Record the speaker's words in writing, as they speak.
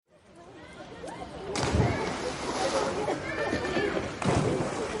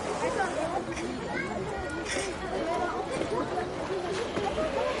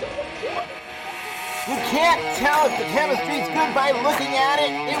can't tell if the chemistry's good by looking at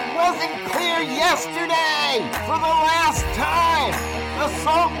it. It wasn't clear yesterday. For the last time, the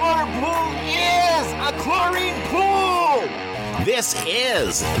saltwater pool is a chlorine pool. This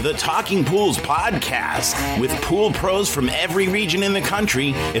is the Talking Pools podcast with pool pros from every region in the country.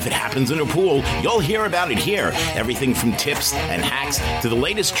 If it happens in a pool, you'll hear about it here. Everything from tips and hacks to the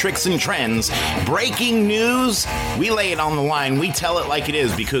latest tricks and trends. Breaking news, we lay it on the line. We tell it like it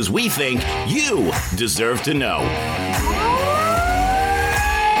is because we think you deserve to know.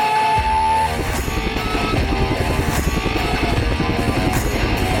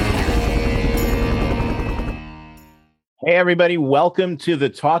 Hey, everybody. Welcome to the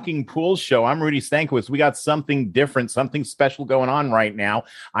Talking Pools Show. I'm Rudy Stankiewicz. We got something different, something special going on right now.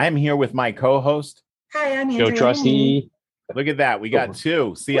 I am here with my co-host. Hi, I'm Andrea. Joe Trusty. Look at that. We got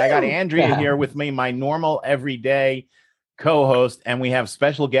two. See, I got Andrea here with me, my normal everyday co-host, and we have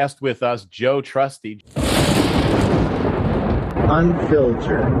special guest with us, Joe Trusty.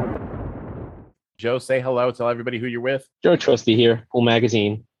 Unfiltered. Joe, say hello. Tell everybody who you're with. Joe Trusty here, Pool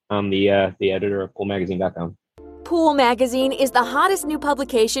Magazine. I'm the editor of poolmagazine.com. Pool Magazine is the hottest new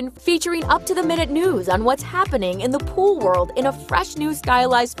publication featuring up-to-the-minute news on what's happening in the pool world in a fresh new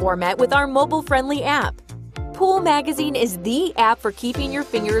stylized format with our mobile-friendly app. Pool Magazine is the app for keeping your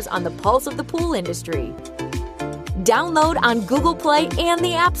fingers on the pulse of the pool industry. Download on Google Play and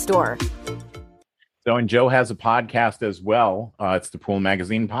the App Store. So, and Joe has a podcast as well. It's the Pool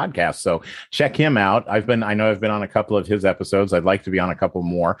Magazine podcast. So check him out. I know I've been on a couple of his episodes. I'd like to be on a couple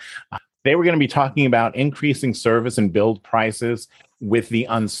more. Today, we're going to be talking about increasing service and build prices with the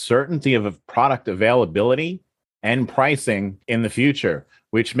uncertainty of product availability and pricing in the future,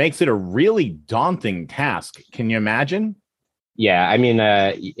 which makes it a really daunting task. Can you imagine? Yeah, I mean,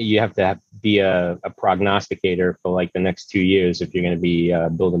 you have to be a prognosticator for like the next 2 years if you're going to be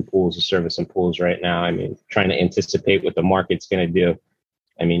building pools or servicing pools right now. I mean, trying to anticipate what the market's going to do.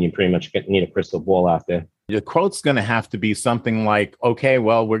 I mean, you pretty much need a crystal ball out there. The quote's going to have to be something like, okay,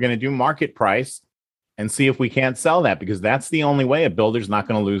 well, we're going to do market price and see if we can't sell that, because that's the only way a builder's not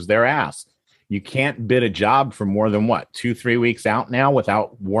going to lose their ass. You can't bid a job for more than 2-3 weeks out now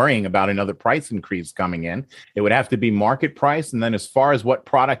without worrying about another price increase coming in. It would have to be market price. And then as far as what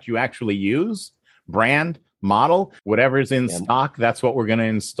product you actually use, brand, model, whatever's in stock, that's what we're going to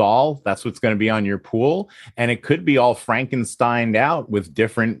install. That's what's going to be on your pool. And it could be all Frankensteined out with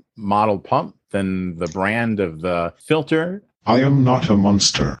different model pump than the brand of the filter. I am not a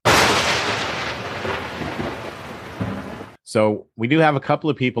monster. So we do have a couple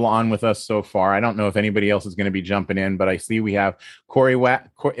of people on with us so far. I don't know if anybody else is going to be jumping in, but I see we have Corey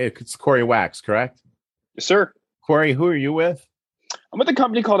it's Corey Wax, correct? Yes, sir. Corey, who are you with? I'm with a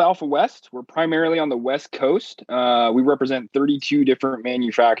company called Alpha West. We're primarily on the West Coast. We represent 32 different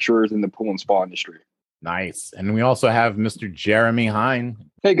manufacturers in the pool and spa industry. Nice. And we also have Mr. Jeremy Hine.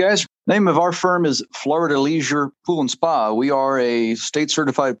 Hey, guys. Name of our firm is Florida Leisure Pool and Spa. We are a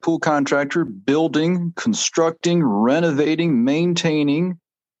state-certified pool contractor building, constructing, renovating, maintaining,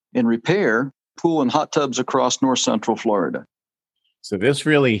 and repair pool and hot tubs across north central Florida. So this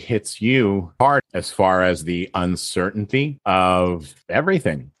really hits you hard as far as the uncertainty of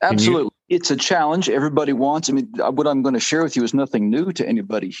everything. Absolutely. It's a challenge. Everybody wants. I mean, what I'm going to share with you is nothing new to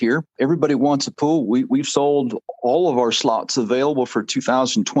anybody here. Everybody wants a pool. We've sold all of our slots available for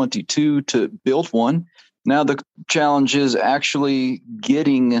 2022 to build one. Now the challenge is actually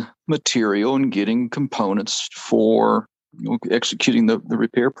getting material and getting components for executing the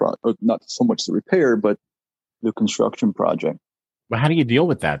repair project. Not so much the repair, but the construction project. Well, how do you deal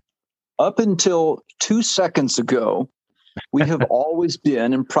with that? Up until 2 seconds ago, we have always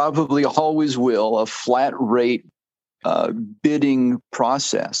been, and probably always will, a flat rate bidding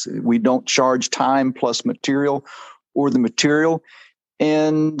process. We don't charge time plus material or the material.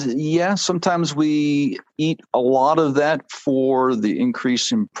 And yeah, sometimes we eat a lot of that for the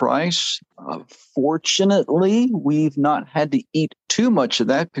increase in price. Fortunately, we've not had to eat too much of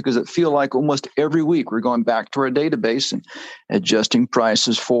that because it feels like almost every week we're going back to our database and adjusting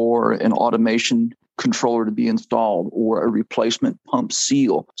prices for an automation controller to be installed or a replacement pump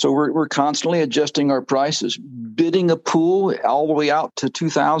seal. So we're constantly adjusting our prices. Bidding a pool all the way out to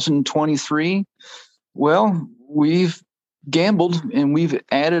 2023, well, we've gambled and we've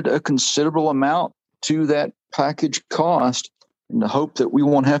added a considerable amount to that package cost in the hope that we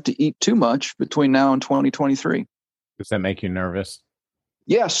won't have to eat too much between now and 2023. Does that make you nervous?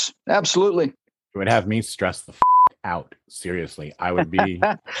 Yes, absolutely. It would have me stress the out. Seriously, I would be.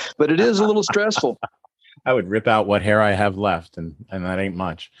 But it is a little stressful. I would rip out what hair I have left, and that ain't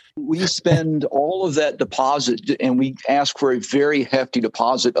much. We spend all of that deposit, and we ask for a very hefty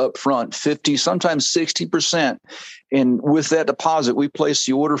deposit up front, 50, sometimes 60%. And with that deposit, we place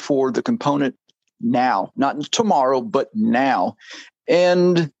the order for the component now, not tomorrow, but now.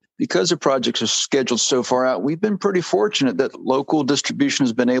 And because the projects are scheduled so far out, we've been pretty fortunate that local distribution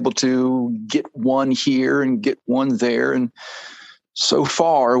has been able to get one here and get one there. And so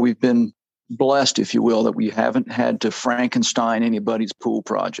far, we've been blessed, if you will, that we haven't had to Frankenstein anybody's pool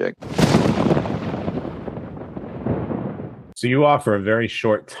project. So you offer a very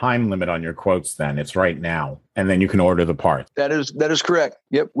short time limit on your quotes then. It's right now. And then you can order the part. That is correct.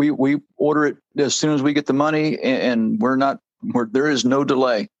 Yep. We order it as soon as we get the money, and there is no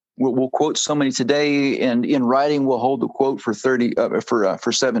delay. We'll quote somebody today, and in writing, we'll hold the quote for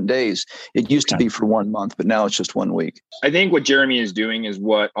 7 days. It used to be for 1 month, but now it's just 1 week. I think what Jeremy is doing is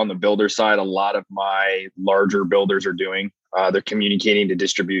what on the builder side, a lot of my larger builders are doing. They're communicating to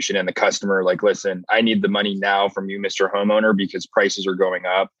distribution and the customer, like, listen, I need the money now from you, Mr. Homeowner, because prices are going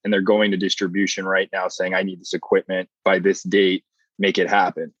up. And they're going to distribution right now saying, I need this equipment by this date, make it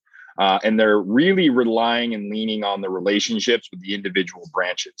happen. And they're really relying and leaning on the relationships with the individual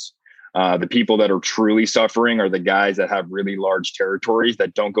branches. The people that are truly suffering are the guys that have really large territories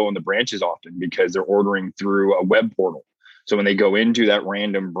that don't go in the branches often because they're ordering through a web portal. So when they go into that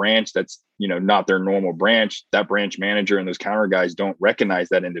random branch that's, not their normal branch, that branch manager and those counter guys don't recognize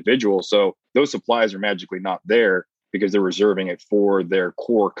that individual. So those supplies are magically not there because they're reserving it for their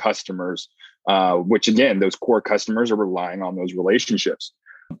core customers, which again, those core customers are relying on those relationships.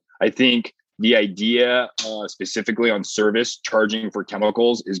 I think the idea specifically on service charging for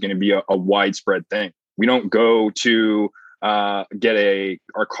chemicals is going to be a widespread thing. We don't go to get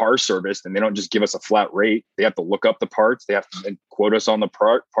our car serviced and they don't just give us a flat rate. They have to look up the parts. They have to quote us on the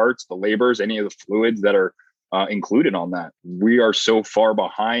parts, the labors, any of the fluids that are included on that. We are so far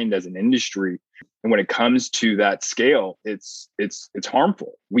behind as an industry. And when it comes to that scale, it's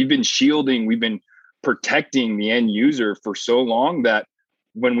harmful. We've been protecting the end user for so long that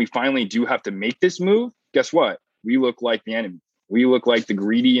when we finally do have to make this move, guess what? We look like the enemy. We look like the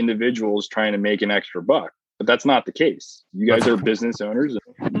greedy individuals trying to make an extra buck. But that's not the case. You guys are business owners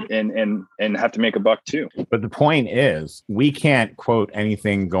and have to make a buck too. But the point is, we can't quote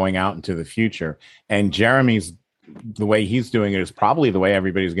anything going out into the future. And Jeremy's, the way he's doing it is probably the way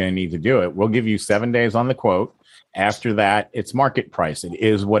everybody's going to need to do it. We'll give you 7 days on the quote. After that, it's market price. It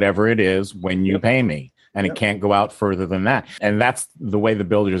is whatever it is when you pay me. And it can't go out further than that. And that's the way the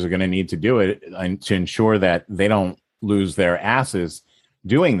builders are going to need to do it, and to ensure that they don't lose their asses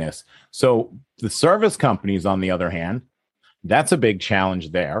doing this. So the service companies, on the other hand, that's a big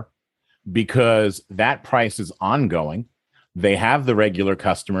challenge there because that price is ongoing. They have the regular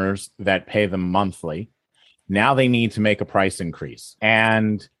customers that pay them monthly. Now they need to make a price increase,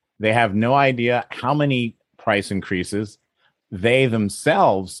 and they have no idea how many price increases they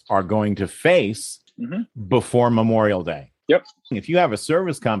themselves are going to face before Memorial Day. Yep. If you have a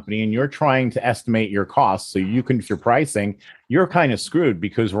service company and you're trying to estimate your costs so you can your pricing, you're kind of screwed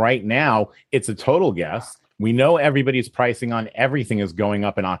because right now it's a total guess. We know everybody's pricing on everything is going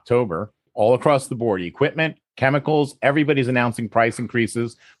up in October, all across the board, equipment, chemicals, everybody's announcing price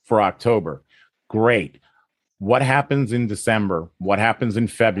increases for October. Great. What happens in December? What happens in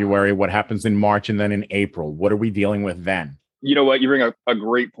February? What happens in March and then in April? What are we dealing with then? You know what? You bring a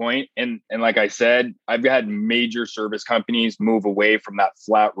great point. And like I said, I've had major service companies move away from that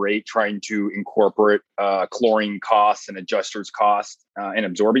flat rate, trying to incorporate chlorine costs and adjusters costs and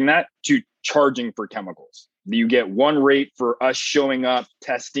absorbing that to charging for chemicals. You get one rate for us showing up,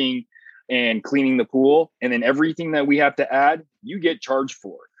 testing and cleaning the pool. And then everything that we have to add, you get charged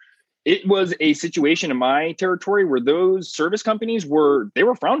for. It was a situation in my territory where those service companies were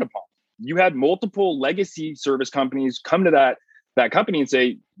frowned upon. You had multiple legacy service companies come to that company and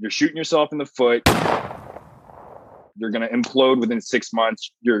say, you're shooting yourself in the foot. You're going to implode within 6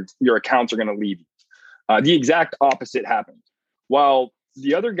 months. Your accounts are going to leave you. The exact opposite happened. While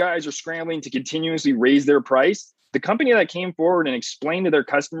the other guys are scrambling to continuously raise their price, the company that came forward and explained to their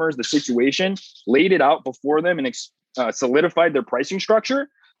customers the situation, laid it out before them and solidified their pricing structure,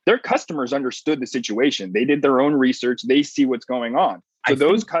 their customers understood the situation. They did their own research. They see what's going on. So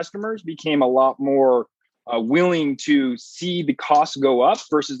those customers became a lot more willing to see the costs go up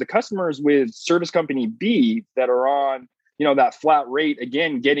versus the customers with service company B that are on, that flat rate,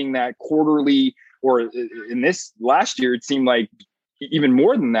 again, getting that quarterly, or in this last year, it seemed like even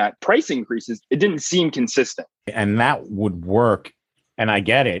more than that, price increases. It didn't seem consistent. And that would work. And I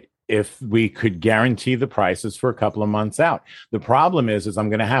get it if we could guarantee the prices for a couple of months out. The problem is I'm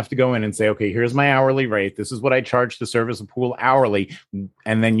going to have to go in and say, okay, here's my hourly rate. This is what I charge to service a pool hourly.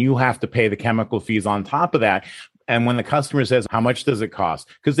 And then you have to pay the chemical fees on top of that. And when the customer says, how much does it cost?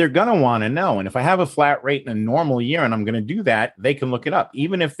 Because they're going to want to know. And if I have a flat rate in a normal year and I'm going to do that, they can look it up.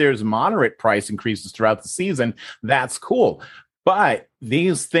 Even if there's moderate price increases throughout the season, that's cool. But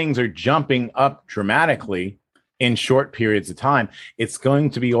these things are jumping up dramatically in short periods of time. It's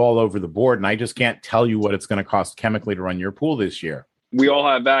going to be all over the board. And I just can't tell you what it's going to cost chemically to run your pool this year. We all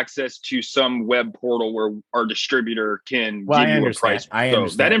have access to some web portal where our distributor can give you a price. I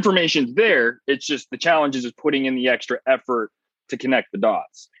understand. That information's there. It's just the challenge is putting in the extra effort to connect the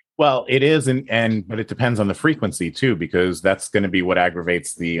dots. Well, it is, but it depends on the frequency too, because that's going to be what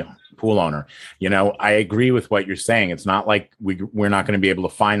aggravates the pool owner. You know, I agree with what you're saying. It's not like we're not going to be able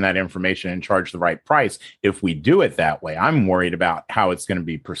to find that information and charge the right price if we do it that way. I'm worried about how it's going to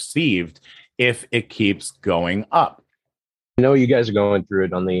be perceived if it keeps going up. I know you guys are going through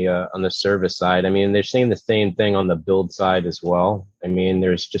it on the service side. I mean, they're saying the same thing on the build side as well. I mean,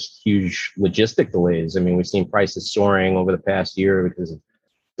 there's just huge logistic delays. I mean, we've seen prices soaring over the past year because of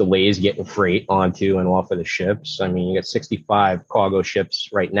delays getting freight onto and off of the ships. I mean, you got 65 cargo ships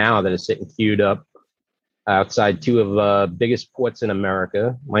right now that are sitting queued up outside two of the biggest ports in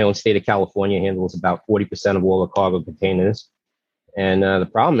America. My own state of California handles about 40% of all the cargo containers. And the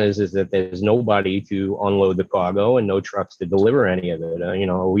problem is that there's nobody to unload the cargo and no trucks to deliver any of it. You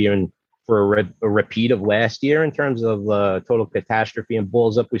know, are we in for a repeat of last year in terms of total catastrophe and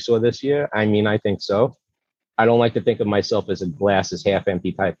bulls up we saw this year? I mean, I think so. I don't like to think of myself as a glass is half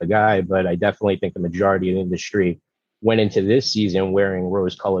empty type of guy, but I definitely think the majority of the industry went into this season wearing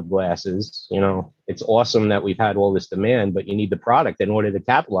rose-colored glasses. You know, it's awesome that we've had all this demand, but you need the product in order to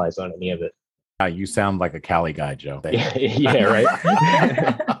capitalize on any of it. You sound like a Cali guy, Joe. Yeah, right.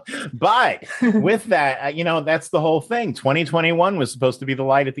 But with that, you know, that's the whole thing. 2021 was supposed to be the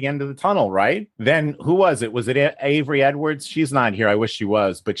light at the end of the tunnel, right? Then who was it? Was it Avery Edwards? She's not here. I wish she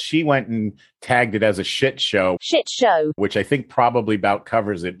was, but she went and tagged it as a shit show. Shit show. Which I think probably about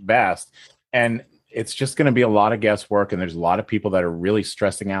covers it best. And it's just going to be a lot of guesswork. And there's a lot of people that are really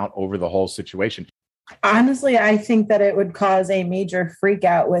stressing out over the whole situation. Honestly, I think that it would cause a major freak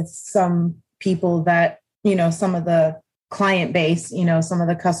out with some people that, you know, some of the client base, you know, some of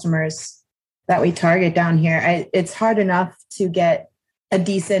the customers that we target down here. It's hard enough to get a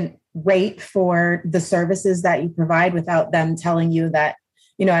decent rate for the services that you provide without them telling you that,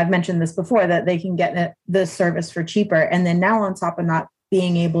 you know, I've mentioned this before, that they can get the service for cheaper. And then now on top of not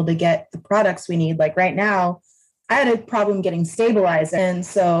being able to get the products we need, like right now, I had a problem getting stabilized. And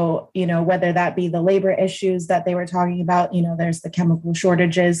so, you know, whether that be the labor issues that they were talking about, you know, there's the chemical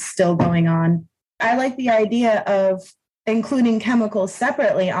shortages still going on. I like the idea of including chemicals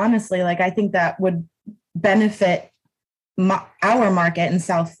separately. Honestly, like I think that would benefit our market in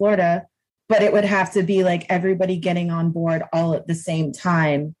South Florida, but it would have to be like everybody getting on board all at the same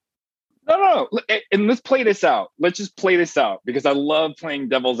time. No. And let's play this out. Let's just play this out because I love playing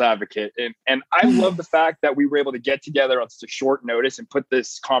devil's advocate. And I love the fact that we were able to get together on such a short notice and put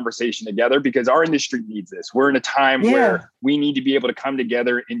this conversation together because our industry needs this. We're in a time where we need to be able to come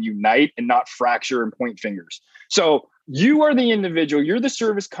together and unite and not fracture and point fingers. So you are the individual, you're the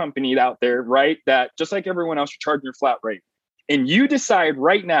service company out there, right? That just like everyone else, you're charging your flat rate. And you decide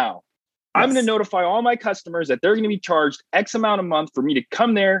right now, I'm going to notify all my customers that they're going to be charged X amount a month for me to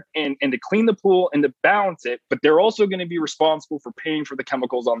come there and to clean the pool and to balance it. But they're also going to be responsible for paying for the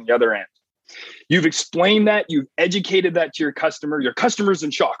chemicals on the other end. You've explained that. You've educated that to your customer. Your customer's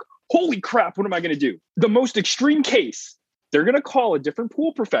in shock. Holy crap, what am I going to do? The most extreme case, they're going to call a different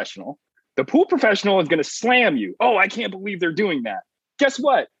pool professional. The pool professional is going to slam you. Oh, I can't believe they're doing that. Guess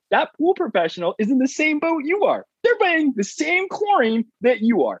what? That pool professional is in the same boat you are. They're paying the same chlorine that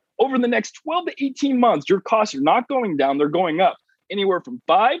you are. Over the next 12 to 18 months, your costs are not going down. They're going up anywhere from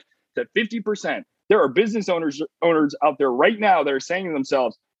 5 to 50%. There are business owners out there right now that are saying to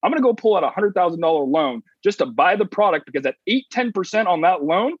themselves, I'm going to go pull out a $100,000 loan just to buy the product because at 10% on that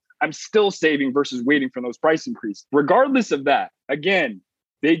loan, I'm still saving versus waiting for those price increases. Regardless of that, again,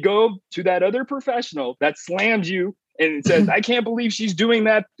 they go to that other professional that slams you and says, I can't believe she's doing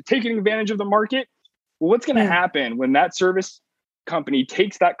that, taking advantage of the market. Well, what's going to happen when that service company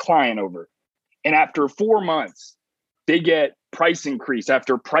takes that client over and after 4 months, they get price increase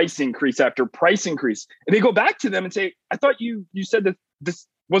after price increase after price increase. And they go back to them and say, I thought you said that this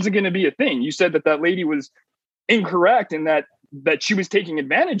wasn't going to be a thing. You said that lady was incorrect and that she was taking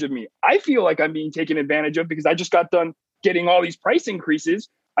advantage of me. I feel like I'm being taken advantage of because I just got done getting all these price increases.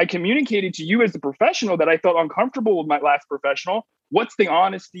 I communicated to you as the professional that I felt uncomfortable with my last professional. what's the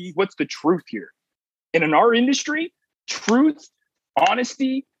honesty? What's the truth here? And in our industry, truth,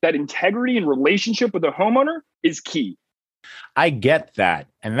 honesty, that integrity and relationship with the homeowner is key. I get that,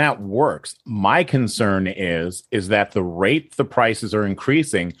 and that works. My concern is that the rate the prices are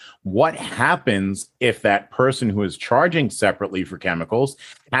increasing, what happens if that person who is charging separately for chemicals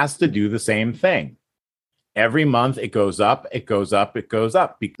has to do the same thing? Every month it goes up, it goes up, it goes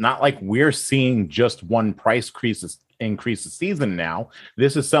up. Not like we're seeing just one price increase a season now.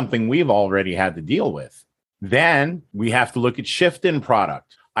 This is something we've already had to deal with. Then we have to look at shift in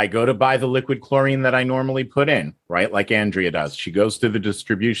product. I go to buy the liquid chlorine that I normally put in, right? Like Andrea does. She goes to the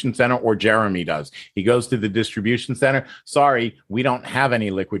distribution center, or Jeremy does. He goes to the distribution center. Sorry, we don't have any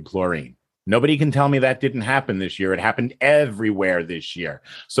liquid chlorine. Nobody can tell me that didn't happen this year. It happened everywhere this year.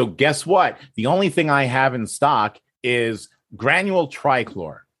 So guess what? The only thing I have in stock is granule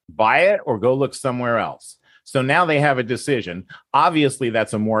trichlor. Buy it or go look somewhere else. So now they have a decision. Obviously,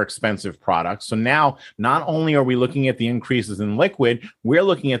 that's a more expensive product. So now not only are we looking at the increases in liquid, we're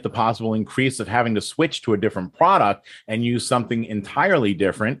looking at the possible increase of having to switch to a different product and use something entirely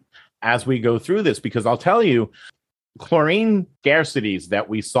different as we go through this. Because I'll tell you, chlorine scarcities that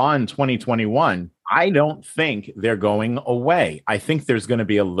we saw in 2021, I don't think they're going away. I think there's going to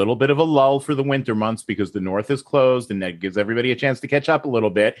be a little bit of a lull for the winter months because the north is closed and that gives everybody a chance to catch up a little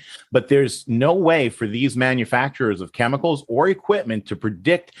bit. But there's no way for these manufacturers of chemicals or equipment to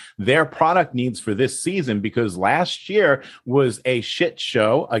predict their product needs for this season, because last year was a shit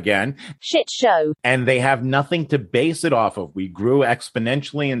show again. Shit show. And they have nothing to base it off of. We grew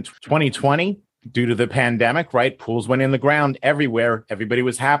exponentially in 2020. Due to the pandemic, right? Pools went in the ground everywhere. Everybody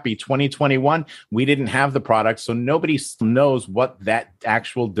was happy. 2021, we didn't have the product, so nobody knows what that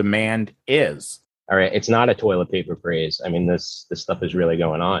actual demand is. All right, it's not a toilet paper craze. I mean, this stuff is really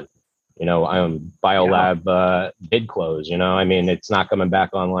going on. You know, BioLab bid close. You know, I mean, it's not coming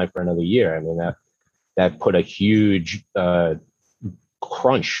back online for another year. I mean, that put a huge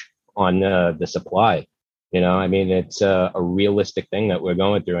crunch on the supply. You know, I mean, it's a realistic thing that we're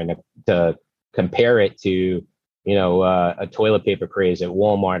going through, and to compare it to, you know, a toilet paper craze at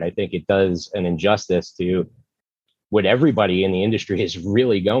Walmart, I think it does an injustice to what everybody in the industry is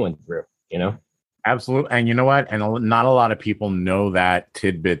really going through, you know? Absolutely. And you know what? And not a lot of people know that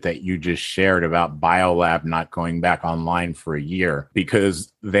tidbit that you just shared about BioLab not going back online for a year, because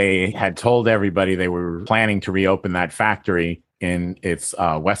they had told everybody they were planning to reopen that factory in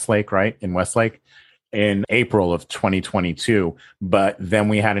Westlake, right? In Westlake. In April of 2022. But then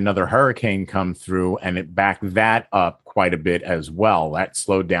we had another hurricane come through and it backed that up quite a bit as well. That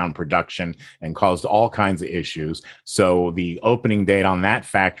slowed down production and caused all kinds of issues. So the opening date on that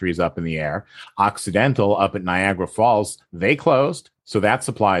factory is up in the air. Occidental up at Niagara Falls, they closed. So that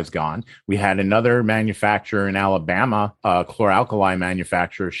supply is gone. We had another manufacturer in Alabama, a chlor-alkali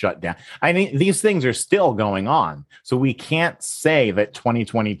manufacturer, shut down. I mean, these things are still going on. So we can't say that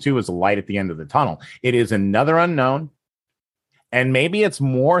 2022 is a light at the end of the tunnel. It is another unknown. And maybe it's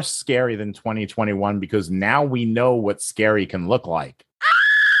more scary than 2021 because now we know what scary can look like.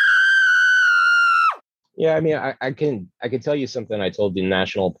 Yeah, I mean, I can tell you something I told the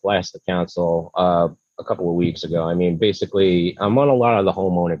National Plastic Council a couple of weeks ago. I mean, basically, I'm on a lot of the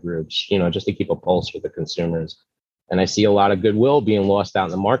homeowner groups, you know, just to keep a pulse with the consumers. And I see a lot of goodwill being lost out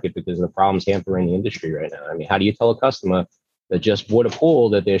in the market because of the problems hampering the industry right now. I mean, how do you tell a customer that just bought a pool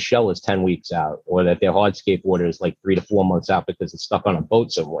that their shell is 10 weeks out, or that their hardscape order is like 3 to 4 months out because it's stuck on a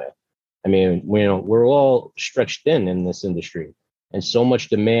boat somewhere? I mean, you know, we're all stretched thin in this industry, and so much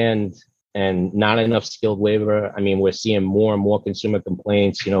demand and not enough skilled labor. I mean, we're seeing more and more consumer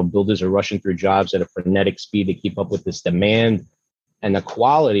complaints. You know, builders are rushing through jobs at a frenetic speed to keep up with this demand, and the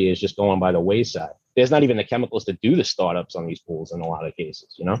quality is just going by the wayside. There's not even the chemicals to do the startups on these pools in a lot of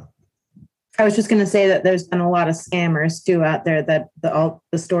cases, you know? I was just going to say that there's been a lot of scammers too out there, that all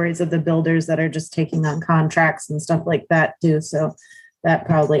the stories of the builders that are just taking on contracts and stuff like that too. So that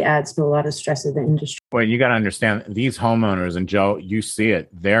probably adds to a lot of stress of the industry. Well, you got to understand, these homeowners, and Joe, you see it,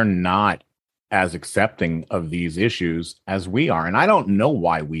 they're not as accepting of these issues as we are. And I don't know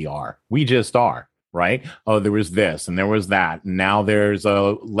why we are. We just are, right? Oh, there was this and there was that. And now there's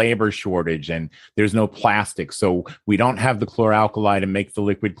a labor shortage and there's no plastic. So we don't have the chlor-alkali to make the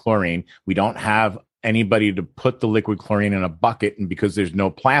liquid chlorine. We don't have anybody to put the liquid chlorine in a bucket, and because there's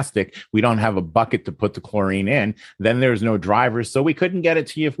no plastic, we don't have a bucket to put the chlorine in. Then there's no drivers, so we couldn't get it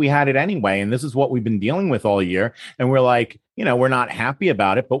to you if we had it anyway. And this is what we've been dealing with all year, and we're like, you know, we're not happy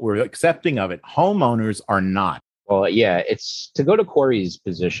about it, but we're accepting of it. Homeowners are not. Well, yeah, it's to go to Corey's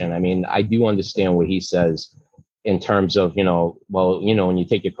position. I mean, I do understand what he says. in terms of, when you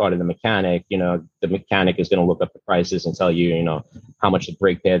take your car to the mechanic, the mechanic is going to look up the prices and tell you, how much the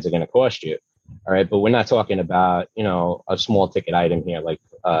brake pads are going to cost you. All right. But we're not talking about, a small ticket item here, like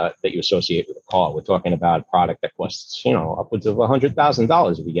that you associate with a car. We're talking about a product that costs, upwards of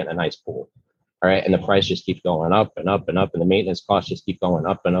 $100,000 if you get a nice pool. All right. And the price just keeps going up and up and up. And the maintenance costs just keep going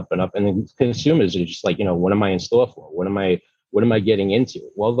up and up and up. And then consumers are just like, what am I in store for? What am I getting into?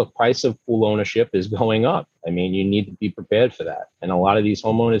 Well, the price of pool ownership is going up. I mean, you need to be prepared for that. And a lot of these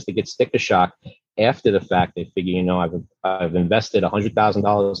homeowners, they get sticker shock after the fact. They figure, I've invested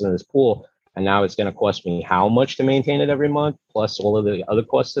 $100,000 in this pool, and now it's going to cost me how much to maintain it every month, plus all of the other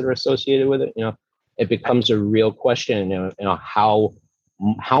costs that are associated with it. It becomes a real question.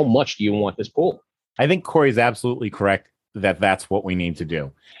 How much do you want this pool? I think Corey's absolutely correct that that's what we need to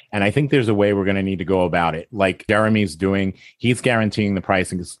do. And I think there's a way we're going to need to go about it. Like Jeremy's doing, he's guaranteeing the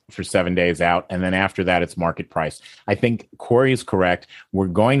pricing for 7 days out. And then after that, it's market price. I think Corey's correct. We're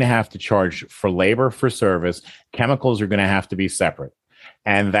going to have to charge for labor, for service. Chemicals are going to have to be separate.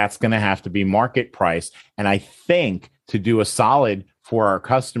 And that's going to have to be market price. And I think to do a solid for our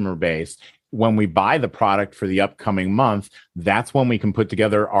customer base, when we buy the product for the upcoming month, that's when we can put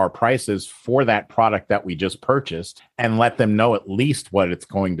together our prices for that product that we just purchased and let them know at least what it's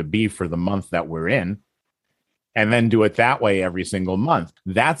going to be for the month that we're in, and then do it that way every single month.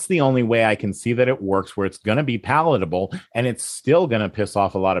 That's the only way I can see that it works, where it's going to be palatable and it's still going to piss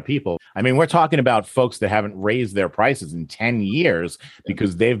off a lot of people. I mean, we're talking about folks that haven't raised their prices in 10 years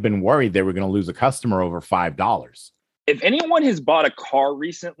because they've been worried they were going to lose a customer over $5. If anyone has bought a car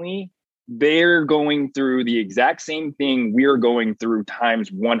recently, they're going through the exact same thing we're going through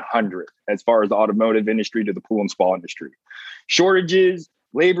times 100 as far as the automotive industry to the pool and spa industry. Shortages,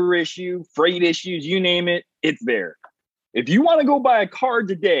 labor issue, freight issues, you name it, it's there. If you want to go buy a car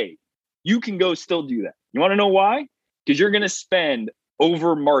today, you can go still do that. You want to know why? Because you're going to spend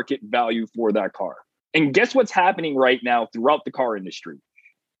over market value for that car. And guess what's happening right now throughout the car industry?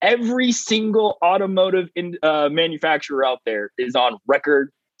 Every single automotive manufacturer out there is on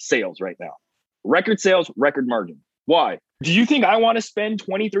record sales right now. Record sales, record margin. Why? Do you think I want to spend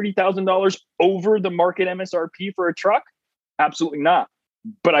 $20,000, $30,000 over the market MSRP for a truck? Absolutely not.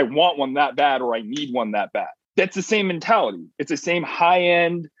 But I want one that bad, or I need one that bad. That's the same mentality. It's the same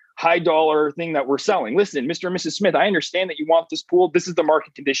high-end, high-dollar thing that we're selling. Listen, Mr. and Mrs. Smith, I understand that you want this pool. This is the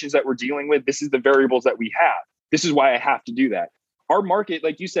market conditions that we're dealing with. This is the variables that we have. This is why I have to do that. Our market,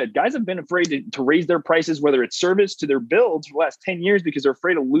 like you said, guys have been afraid to raise their prices, whether it's service to their builds for the last 10 years, because they're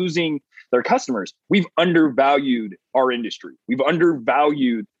afraid of losing their customers. We've undervalued our industry. We've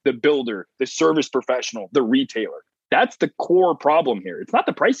undervalued the builder, the service professional, the retailer. That's the core problem here. It's not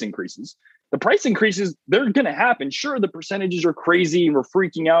the price increases. The price increases, they're going to happen. Sure, the percentages are crazy and we're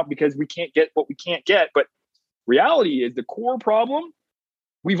freaking out because we can't get what we can't get. But reality is the core problem,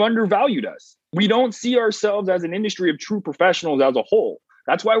 we've undervalued us. We don't see ourselves as an industry of true professionals as a whole.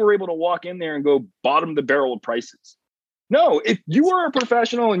 That's why we're able to walk in there and go bottom the barrel of prices. No, if you are a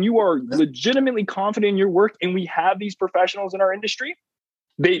professional and you are legitimately confident in your work, and we have these professionals in our industry,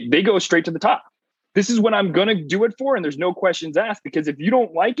 they go straight to the top. This is what I'm going to do it for. And there's no questions asked, because if you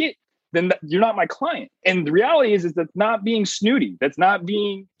don't like it, then you're not my client. And the reality is that's not being snooty. That's not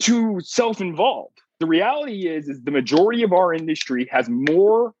being too self-involved. The reality is the majority of our industry has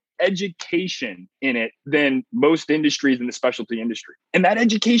more education in it than most industries in the specialty industry. And that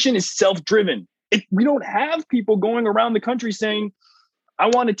education is self-driven. We don't have people going around the country saying, I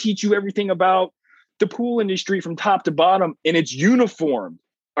want to teach you everything about the pool industry from top to bottom, and it's uniform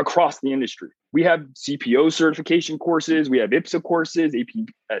across the industry. We have CPO certification courses, we have IPSA courses,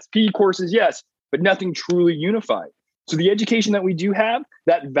 APSP courses, yes, but nothing truly unified. So the education that we do have,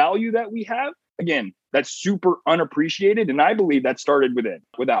 that value that we have, again, that's super unappreciated. And I believe that started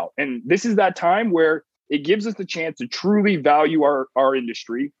without. And this is that time where it gives us the chance to truly value our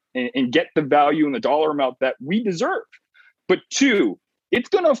industry and get the value and the dollar amount that we deserve. But two, it's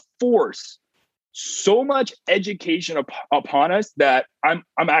going to force so much education upon us that I'm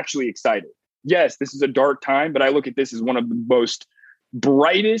actually excited. Yes, this is a dark time, but I look at this as one of the most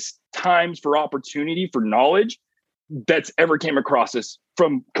brightest times for opportunity, for knowledge that's ever came across us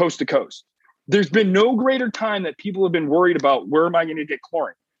from coast to coast. There's been no greater time that people have been worried about, where am I going to get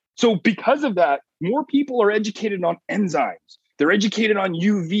chlorine? So because of that, more people are educated on enzymes. They're educated on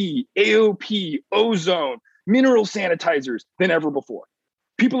UV, AOP, ozone, mineral sanitizers than ever before.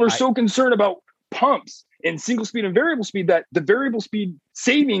 People are so concerned about pumps and single speed and variable speed that the variable speed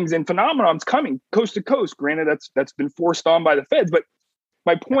savings and phenomenon's coming coast to coast. Granted, that's been forced on by the feds. But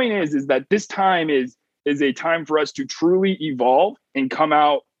my point is that this time is a time for us to truly evolve and come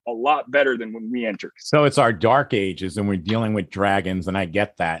out a lot better than when we entered. So it's our dark ages and we're dealing with dragons, and I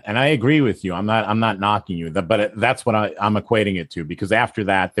get that. And I agree with you. I'm not knocking you, but that's what I'm equating it to, because after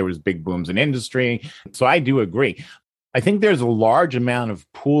that, there was big booms in industry. So I do agree. I think there's a large amount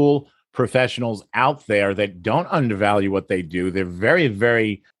of pool professionals out there that don't undervalue what they do. They're very,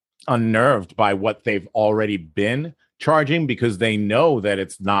 very unnerved by what they've already been charging because they know that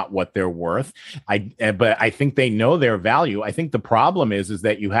it's not what they're worth. But I think they know their value. I think the problem is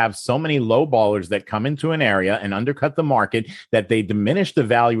that you have so many lowballers that come into an area and undercut the market that they diminish the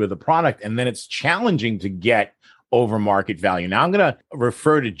value of the product, and then it's challenging to get over market value. Now I'm going to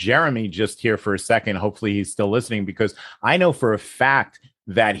refer to Jeremy just here for a second. Hopefully he's still listening, because I know for a fact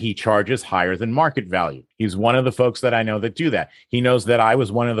that he charges higher than market value. He's one of the folks that I know that do that. He knows that I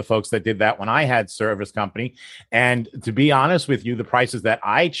was one of the folks that did that when I had service company. And to be honest with you, the prices that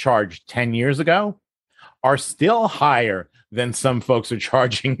I charged 10 years ago are still higher than some folks are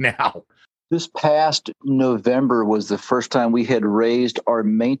charging now. This past November was the first time we had raised our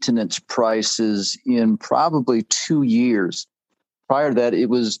maintenance prices in probably 2 years. Prior to that, it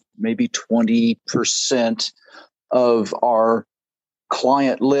was maybe 20% of our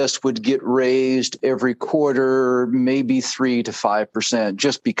client list would get raised every quarter, maybe 3 to 5%,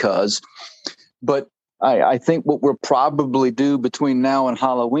 just because. But I think what we'll probably do between now and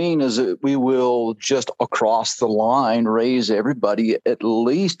Halloween is that we will just across the line raise everybody at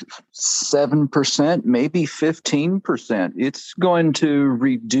least 7%, maybe 15%. It's going to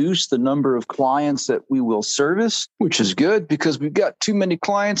reduce the number of clients that we will service, which is good because we've got too many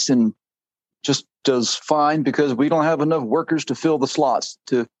clients, and just does fine because we don't have enough workers to fill the slots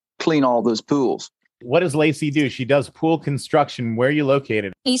to clean all those pools. What does Lacey do? She does pool construction. Where are you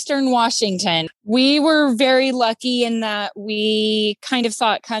located? Eastern Washington. We were very lucky in that we kind of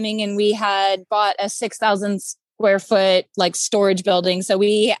saw it coming, and we had bought a 6,000 square foot like storage building. So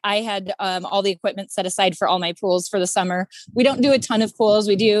I had all the equipment set aside for all my pools for the summer. We don't do a ton of pools.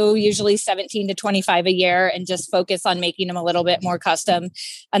 We do usually 17 to 25 a year and just focus on making them a little bit more custom.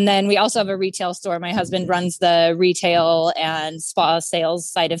 And then we also have a retail store. My husband runs the retail and spa sales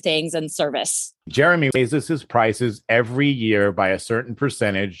side of things and service. Jeremy raises his prices every year by a certain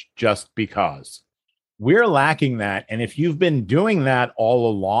percentage just because. We're lacking that. And if you've been doing that all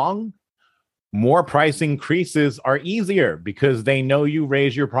along, more price increases are easier because they know you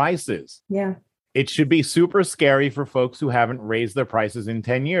raise your prices. Yeah. It should be super scary for folks who haven't raised their prices in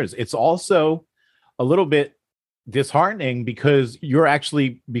 10 years. It's also a little bit disheartening because you're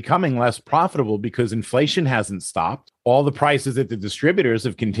actually becoming less profitable because inflation hasn't stopped. All the prices at the distributors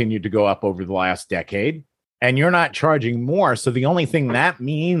have continued to go up over the last decade, and you're not charging more. So the only thing that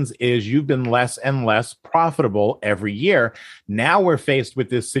means is you've been less and less profitable every year. Now we're faced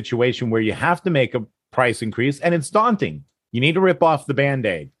with this situation where you have to make a price increase, and it's daunting. You need to rip off the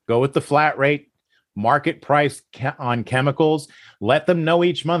Band-Aid. Go with the flat rate, market price on chemicals. Let them know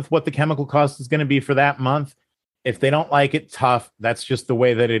each month what the chemical cost is going to be for that month. If they don't like it, tough. That's just the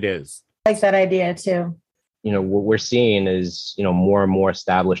way that it is. I like that idea too. What we're seeing is, more and more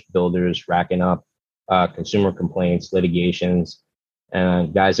established builders racking up consumer complaints, litigations,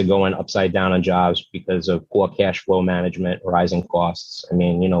 and guys are going upside down on jobs because of poor cash flow management, rising costs. I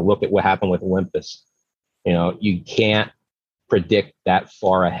mean, look at what happened with Olympus. You can't predict that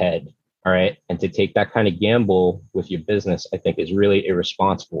far ahead. All right. And to take that kind of gamble with your business, I think is really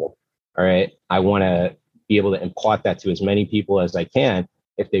irresponsible. All right. I want to be able to impart that to as many people as I can.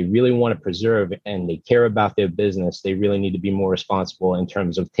 If they really want to preserve and they care about their business, they really need to be more responsible in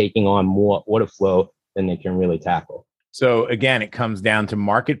terms of taking on more order flow than they can really tackle. So again, it comes down to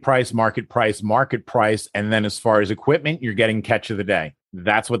market price. And then as far as equipment, you're getting catch of the day.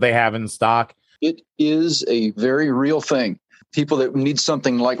 That's what they have in stock. It is a very real thing. People that need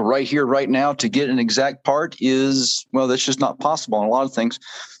something like right here, right now to get an exact part that's just not possible on a lot of things.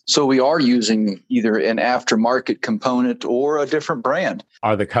 So we are using either an aftermarket component or a different brand.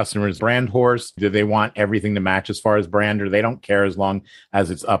 Are the customers brand horse? Do they want everything to match as far as brand, or they don't care as long as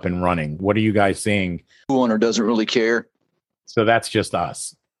it's up and running? What are you guys seeing? Pool owner doesn't really care. So that's just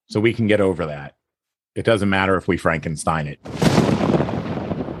us. So we can get over that. It doesn't matter if we Frankenstein it.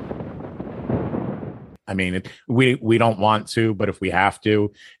 I mean, we don't want to, but if we have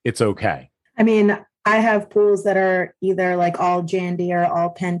to, it's okay. I mean, I have pools that are either like all Jandy or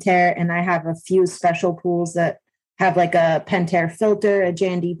all Pentair, and I have a few special pools that have like a Pentair filter, a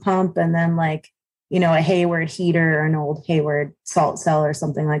Jandy pump, and then like, a Hayward heater or an old Hayward salt cell or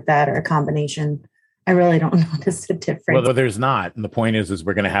something like that, or a combination. I really don't notice a difference. Well, there's not. And the point is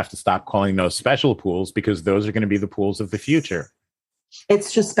we're going to have to stop calling those special pools because those are going to be the pools of the future.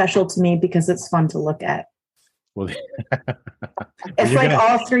 It's just special to me because it's fun to look at. Well, it's like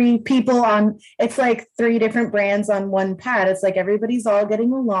all three people on, it's like three different brands on one pad. It's like everybody's all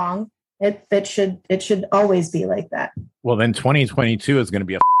getting along. It should always be like that. Well, then 2022 is going to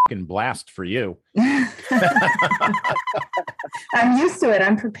be a fucking blast for you. I'm used to it.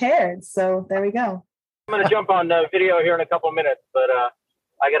 I'm prepared. So there we go. I'm going to jump on video here in a couple of minutes, but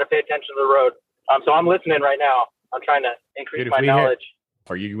I got to pay attention to the road. So I'm listening right now. I'm trying to increase my knowledge.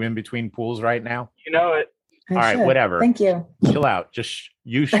 Are you in between pools right now? You know it. All right, whatever. Thank you. Chill out. Just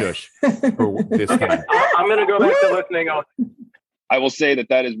you shush for this time. I'm going to go back to listening. I will say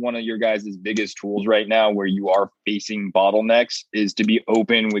that is one of your guys' biggest tools right now where you are facing bottlenecks is to be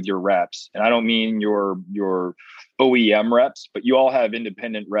open with your reps. And I don't mean your OEM reps, but you all have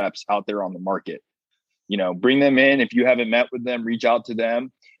independent reps out there on the market. You know, bring them in. If you haven't met with them, reach out to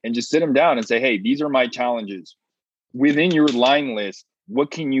them and just sit them down and say, hey, these are my challenges. Within your line list,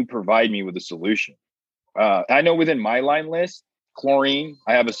 what can you provide me with a solution? I know within my line list, chlorine,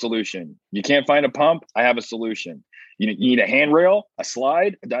 I have a solution. You can't find a pump, I have a solution. You need a handrail, a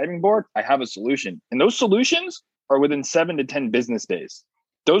slide, a diving board, I have a solution. And those solutions are within 7 to 10 business days.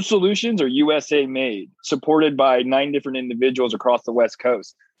 Those solutions are USA made, supported by 9 different individuals across the West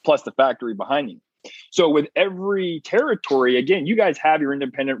Coast, plus the factory behind you. So with every territory, again, you guys have your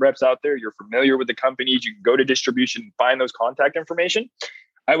independent reps out there. You're familiar with the companies. You can go to distribution and find those contact information.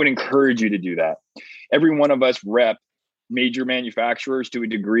 I would encourage you to do that. Every one of us rep major manufacturers to a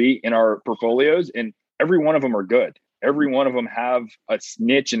degree in our portfolios, and every one of them are good. Every one of them have a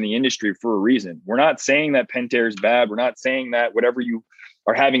niche in the industry for a reason. We're not saying that Pentair is bad. We're not saying that whatever you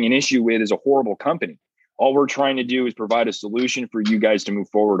are having an issue with is a horrible company. All we're trying to do is provide a solution for you guys to move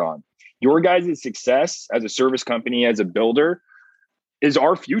forward on. Your guys' success as a service company, as a builder, is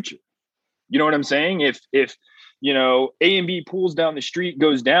our future. You know what I'm saying? If you know, A&B Pools down the street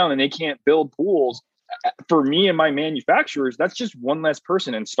goes down and they can't build pools, for me and my manufacturers, that's just one less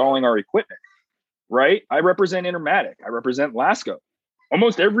person installing our equipment, right? I represent Intermatic. I represent Lasco.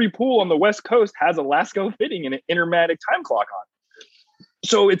 Almost every pool on the West Coast has a Lasco fitting and an Intermatic time clock on.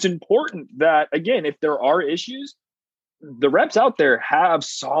 So it's important that, again, if there are issues, the reps out there have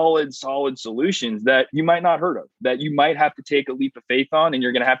solid solutions that you might not heard of, that you might have to take a leap of faith on, and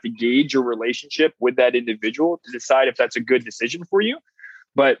you're going to have to gauge your relationship with that individual to decide if that's a good decision for you.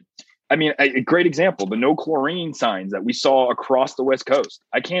 But I mean, a great example, the no chlorine signs that we saw across the West Coast.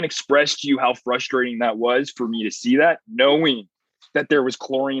 I can't express to you how frustrating that was for me to see that, knowing that there was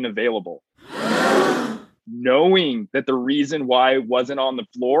chlorine available. Knowing that the reason why it wasn't on the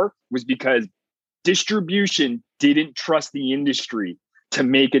floor was because distribution didn't trust the industry to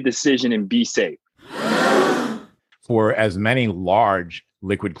make a decision and be safe. For as many large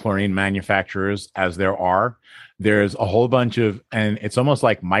liquid chlorine manufacturers as there are, there's a whole bunch of, and it's almost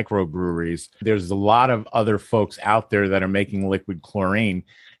like microbreweries. There's a lot of other folks out there that are making liquid chlorine,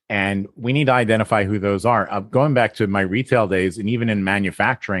 and we need to identify who those are. Going back to my retail days, and even in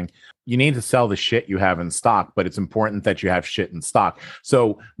manufacturing, you need to sell the shit you have in stock, but it's important that you have shit in stock.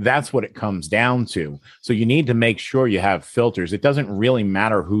 So that's what it comes down to. So you need to make sure you have filters. It doesn't really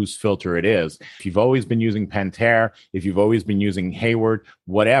matter whose filter it is. If you've always been using Pentair, if you've always been using Hayward,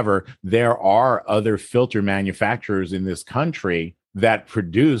 whatever, there are other filter manufacturers in this country that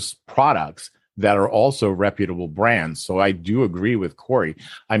produce products that are also reputable brands. So I do agree with Corey.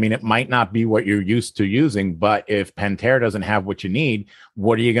 I mean, it might not be what you're used to using, but if Pentair doesn't have what you need,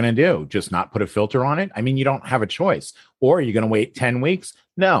 what are you going to do? Just not put a filter on it? I mean, you don't have a choice. Or are you going to wait 10 weeks?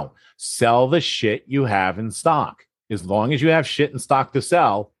 No, sell the shit you have in stock. As long as you have shit in stock to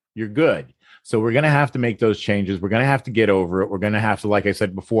sell, you're good. So we're going to have to make those changes. We're going to have to get over it. We're going to have to, like I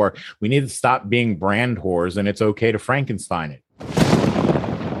said before, we need to stop being brand whores, and it's okay to Frankenstein it.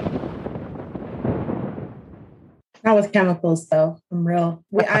 Not with chemicals, though. I'm real.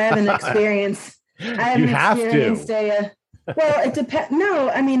 I have an experience. You have to. Well, it depends. No,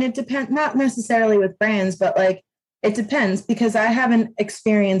 I mean, it depends. Not necessarily with brands, but like it depends, because I haven't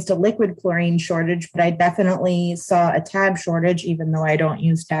experienced a liquid chlorine shortage, but I definitely saw a tab shortage, even though I don't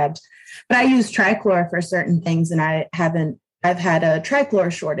use tabs. But I use trichlor for certain things, and I've had a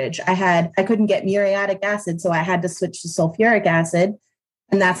trichlor shortage. I couldn't get muriatic acid, so I had to switch to sulfuric acid.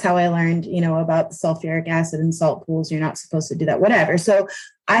 And that's how I learned, about the sulfuric acid in salt pools. You're not supposed to do that, whatever. So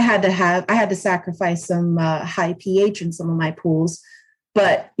I had to sacrifice some high pH in some of my pools.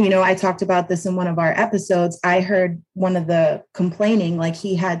 But, I talked about this in one of our episodes. I heard one of the complaining, like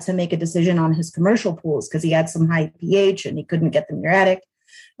he had to make a decision on his commercial pools because he had some high pH and he couldn't get the muriatic.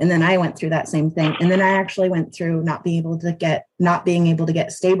 And then I went through that same thing. And then I actually went through not being able to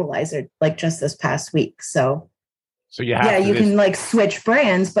get stabilizer like just this past week. So So you have you can like switch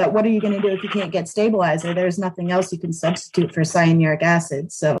brands, but what are you going to do if you can't get stabilizer? There's nothing else you can substitute for cyanuric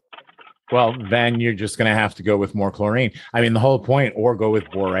acid. So, well, then you're just going to have to go with more chlorine. I mean, the whole point, or go with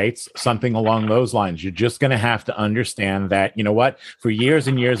borates, something along those lines. You're just going to have to understand that, you know what, for years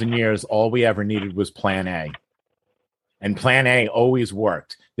and years and years, all we ever needed was plan A. And plan A always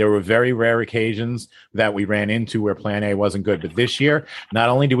worked. There were very rare occasions that we ran into where plan A wasn't good. But this year, not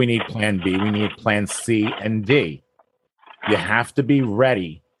only do we need plan B, we need plan C and D. You have to be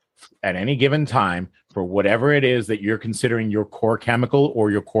ready at any given time for whatever it is that you're considering your core chemical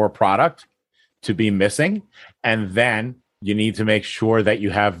or your core product to be missing. And then you need to make sure that you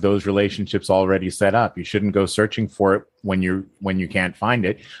have those relationships already set up. You shouldn't go searching for it when you can't find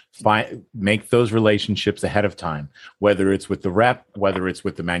it. Make those relationships ahead of time, whether it's with the rep, whether it's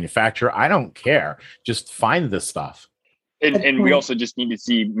with the manufacturer. I don't care. Just find the stuff. And we also just need to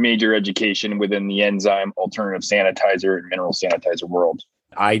see major education within the enzyme, alternative sanitizer, and mineral sanitizer world.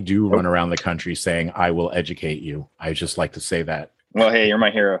 I do run around the country saying, I will educate you. I just like to say that. Well, hey, you're my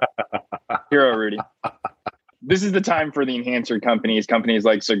hero. Hero, Rudy. This is the time for the enhancer companies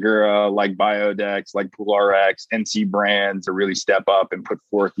like Segura, like Biodex, like PoolRx, NC Brands to really step up and put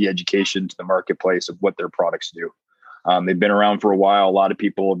forth the education to the marketplace of what their products do. They've been around for a while. A lot of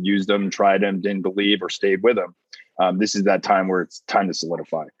people have used them, tried them, didn't believe, or stayed with them. This is that time where it's time to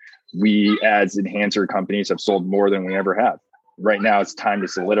solidify. We, as enhancer companies, have sold more than we ever have. Right now, it's time to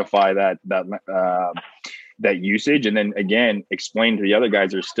solidify that usage, and then again, explain to the other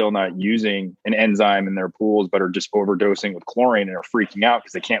guys that are still not using an enzyme in their pools, but are just overdosing with chlorine and are freaking out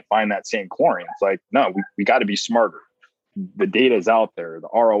because they can't find that same chlorine. It's like, no, we got to be smarter. The data is out there. The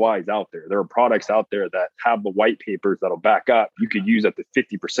ROI is out there. There are products out there that have the white papers that'll back up. You could use up to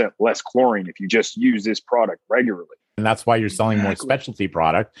 50% less chlorine if you just use this product regularly. And that's why you're selling more specialty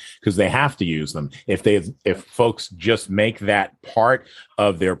product, because they have to use them. If folks just make that part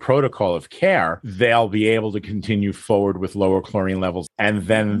of their protocol of care, they'll be able to continue forward with lower chlorine levels. And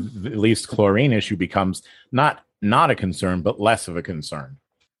then the least chlorine issue becomes not a concern, but less of a concern.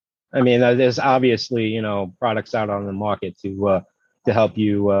 I mean, there's obviously, products out on the market to help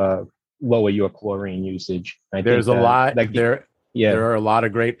you lower your chlorine usage. There are a lot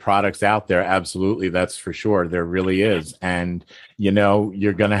of great products out there. Absolutely. That's for sure. There really is. And,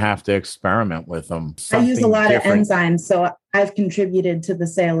 you're going to have to experiment with them. I use a lot of enzymes, so I've contributed to the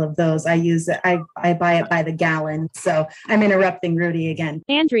sale of those. I use it. I buy it by the gallon. So I'm interrupting Rudy again.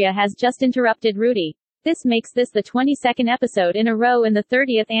 Andrea has just interrupted Rudy. This makes this the 22nd episode in a row and the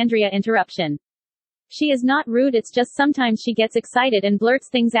 30th Andrea interruption. She is not rude, it's just sometimes she gets excited and blurts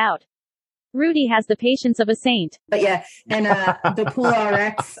things out. Rudy has the patience of a saint. But yeah, and the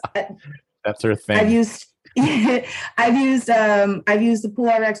PoolRx. That's her thing. I've used the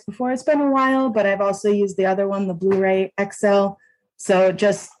PoolRx before. It's been a while, but I've also used the other one, the Blu-ray XL. So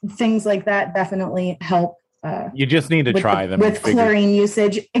just things like that definitely help. You just need to try them with chlorine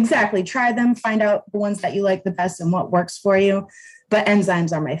usage. Exactly. Try them, find out the ones that you like the best and what works for you. But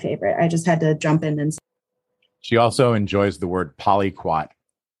enzymes are my favorite. I just had to jump in and. She also enjoys the word polyquat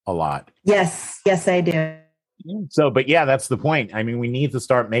a lot. Yes, I do. So, but yeah, that's the point. I mean, we need to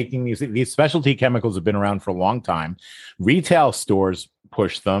start making these specialty chemicals have been around for a long time. Retail stores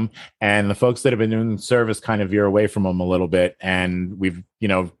push them, and the folks that have been doing service kind of veer away from them a little bit. And we've,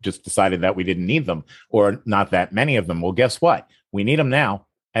 just decided that we didn't need them, or not that many of them. Well, guess what? We need them now,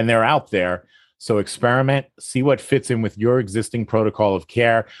 and they're out there. So experiment, see what fits in with your existing protocol of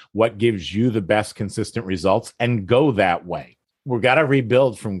care, what gives you the best consistent results, and go that way. We've got to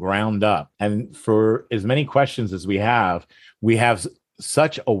rebuild from ground up. And for as many questions as we have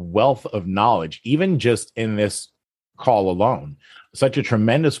such a wealth of knowledge, even just in this call alone, such a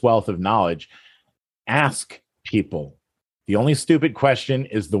tremendous wealth of knowledge. Ask people. The only stupid question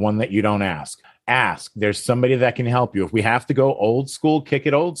is the one that you don't ask. Ask. There's somebody that can help you. If we have to go old school, kick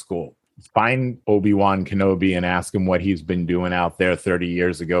it old school. Find Obi-Wan Kenobi and ask him what he's been doing out there 30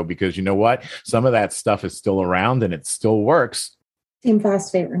 years ago, because you know what? Some of that stuff is still around and it still works. Team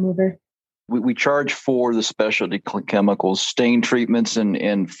phosphate remover. We charge for the specialty chemicals. Stain treatments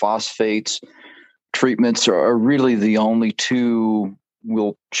and phosphates treatments are really the only two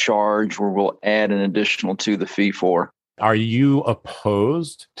we'll charge or we'll add an additional to the fee for. Are you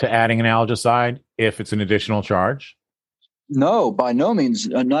opposed to adding an algicide if it's an additional charge? No, by no means,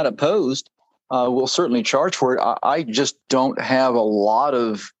 not opposed. We'll certainly charge for it. I just don't have a lot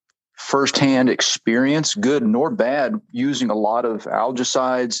of firsthand experience, good nor bad, using a lot of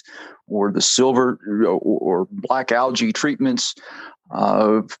algicides or the silver or black algae treatments.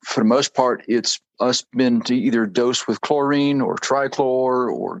 For the most part, it's us been to either dose with chlorine or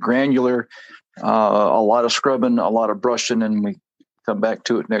trichlor or granular. a lot of scrubbing, a lot of brushing, and we come back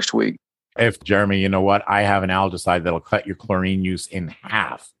to it next week. If Jeremy, you know what? I have an algicide that'll cut your chlorine use in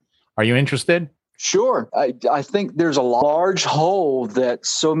half. Are you interested? Sure. I think there's a large hole that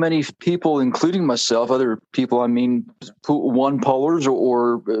so many people, including myself, other people, one pollers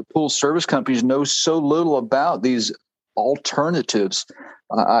or pool service companies know so little about these alternatives.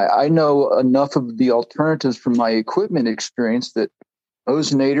 I know enough of the alternatives from my equipment experience that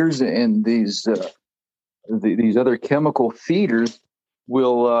ozonators and these other chemical feeders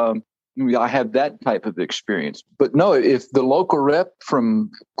will I have that type of experience. But no, if the local rep from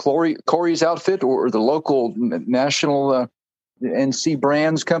Corey's outfit or the local national NC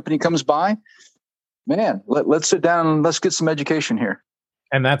Brands company comes by, man, let's sit down and let's get some education here.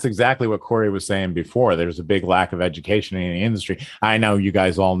 And that's exactly what Corey was saying before. There's a big lack of education in the industry. I know you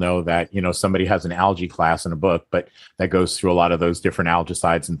guys all know that, somebody has an algae class in a book, but that goes through a lot of those different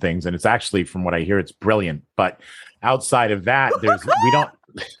algicides and things. And it's actually, from what I hear, it's brilliant. But outside of that,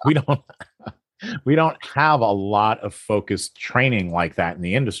 we don't have a lot of focused training like that in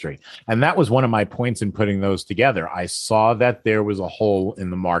the industry. And that was one of my points in putting those together. I saw that there was a hole in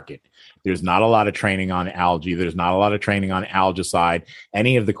the market. There's not a lot of training on algae. There's not a lot of training on algicide.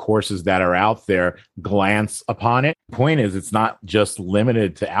 Any of the courses that are out there glance upon it. The point is, it's not just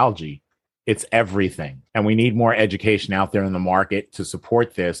limited to algae. It's everything. And we need more education out there in the market to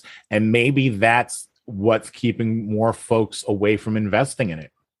support this. And maybe that's what's keeping more folks away from investing in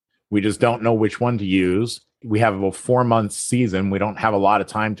it. We just don't know which one to use. We have a 4-month season. We don't have a lot of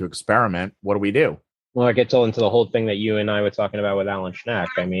time to experiment. What do? Well, it gets all into the whole thing that you and I were talking about with Alan Schnack.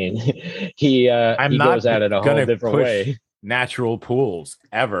 I mean, he goes at it a whole different way. Natural pools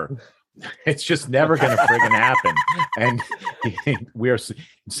ever. It's just never going to friggin' happen. And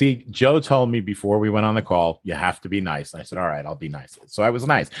Joe told me before we went on the call, you have to be nice. I said, all right, I'll be nice. So I was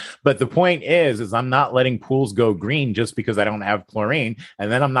nice. But the point is I'm not letting pools go green just because I don't have chlorine. And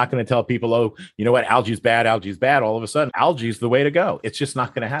then I'm not going to tell people, oh, you know what? Algae's bad. All of a sudden, algae's the way to go. It's just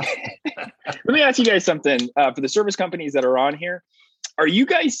not going to happen. Let me ask you guys something. For the service companies that are on here, are you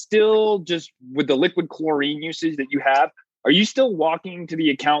guys still just with the liquid chlorine usage that you have? Are you still walking to the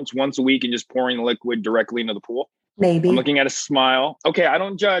accounts once a week and just pouring the liquid directly into the pool? Maybe. I'm looking at a smile. Okay, I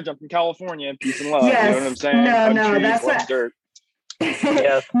don't judge. I'm from California. Peace and love. Yes. You know what I'm saying? No, that's what. Dirt.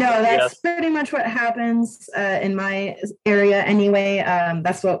 Yes. No, that's Yes. pretty much what happens in my area anyway.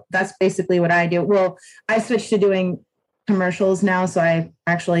 That's basically what I do. Well, I switched to doing commercials now, so I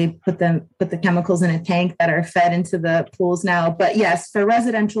actually put the chemicals in a tank that are fed into the pools now. But yes, for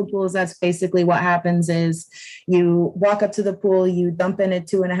residential pools, that's basically what happens is you walk up to the pool, you dump in a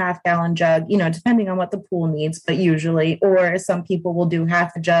 2.5 gallon jug, depending on what the pool needs, but usually, or some people will do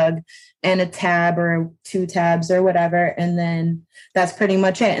half a jug and a tab or 2 tabs or whatever. And then that's pretty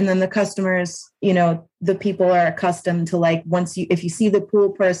much it. And then the customers, the people are accustomed to, like, if you see the pool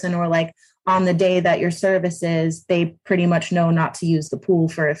person or like on the day that your service is, they pretty much know not to use the pool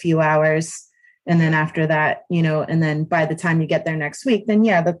for a few hours. And then after that, and then by the time you get there next week, then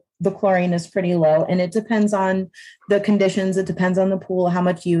the chlorine is pretty low. And it depends on the conditions. It depends on the pool, how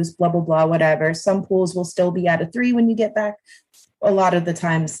much use, blah, blah, blah, whatever. Some pools will still be at a 3 when you get back. A lot of the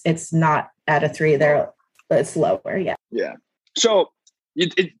times it's not at a 3. It's lower. Yeah. Yeah. So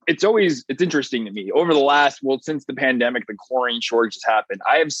it's interesting to me since the pandemic, the chlorine shortage has happened.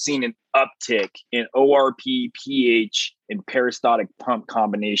 I have seen an uptick in ORP, pH, and peristaltic pump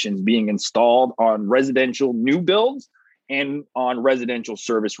combinations being installed on residential new builds and on residential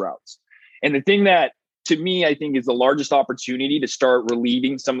service routes. And the thing that, to me, I think is the largest opportunity to start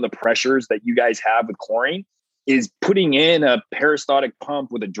relieving some of the pressures that you guys have with chlorine is putting in a peristaltic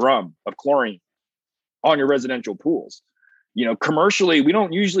pump with a drum of chlorine on your residential pools. Commercially, we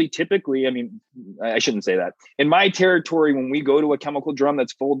don't typically, I shouldn't say that. In my territory, when we go to a chemical drum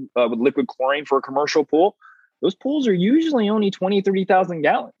that's filled with liquid chlorine for a commercial pool, those pools are usually only 20, 30,000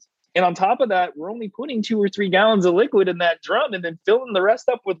 gallons. And on top of that, we're only putting 2 or 3 gallons of liquid in that drum and then filling the rest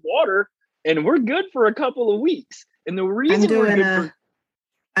up with water. And we're good for a couple of weeks. And the reason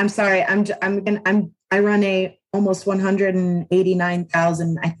I run a almost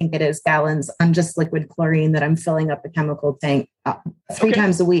 189,000, I think it is, gallons on just liquid chlorine that I'm filling up a chemical tank 3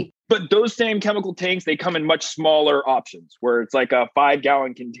 times a week. But those same chemical tanks, they come in much smaller options where it's like a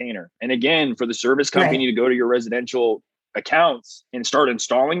 5-gallon container. And again, for the service company to go to your residential accounts and start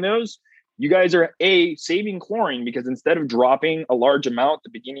installing those, you guys are saving chlorine, because instead of dropping a large amount at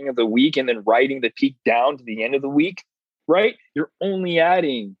the beginning of the week and then riding the peak down to the end of the week, right? You're only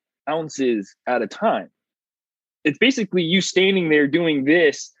adding ounces at a time. It's basically you standing there doing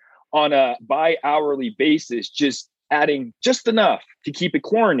this on a bi-hourly basis, just adding just enough to keep it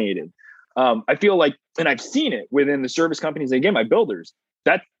chlorinated. I feel like, and I've seen it within the service companies, again, my builders,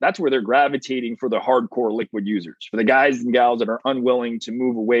 that's where they're gravitating for the hardcore liquid users, for the guys and gals that are unwilling to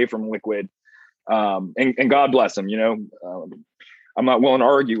move away from liquid. And God bless them, I'm not willing to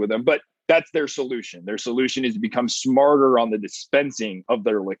argue with them, but that's their solution. Their solution is to become smarter on the dispensing of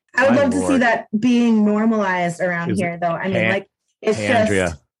their liquid. I would love to see that being normalized around here, though. I mean, like, it's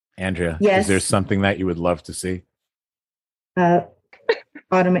just... Andrea, yes. Is there something that you would love to see?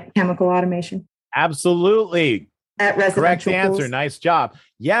 Chemical automation. Absolutely. At residential Correct answer. pools. Nice job.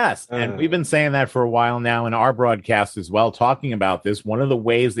 Yes. And we've been saying that for a while now in our broadcast as well, talking about this. One of the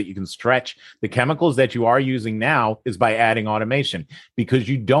ways that you can stretch the chemicals that you are using now is by adding automation, because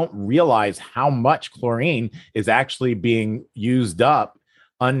you don't realize how much chlorine is actually being used up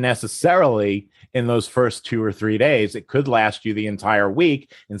unnecessarily in those first 2 or 3 days. It could last you the entire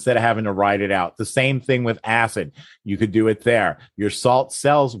week instead of having to ride it out. The same thing with acid. You could do it there. Your salt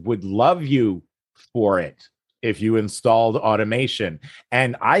cells would love you for it if you installed automation.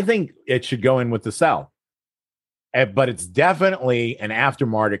 And I think it should go in with the cell. But it's definitely an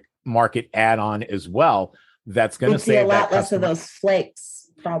aftermarket add-on as well. That's going to save a lot less of those flakes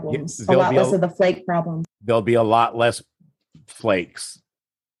problems. A lot less of the flake problem. There'll be a lot less flakes.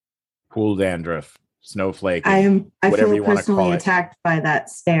 Pool dandruff, snowflake. I feel personally attacked by that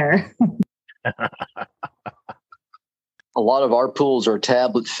stare. A lot of our pools are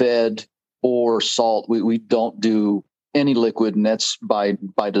tablet fed or salt. We don't do any liquid, and that's by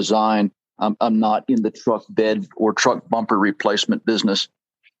design. I'm not in the truck bed or truck bumper replacement business.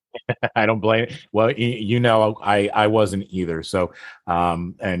 I don't blame it. Well, I wasn't either. So,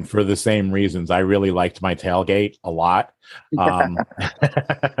 and for the same reasons, I really liked my tailgate a lot.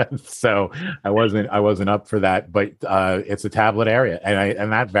 So I wasn't up for that, but it's a tablet area,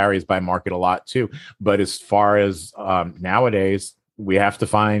 and that varies by market a lot too. But as far as nowadays, we have to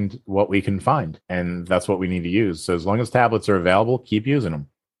find what we can find, and that's what we need to use. So as long as tablets are available, keep using them.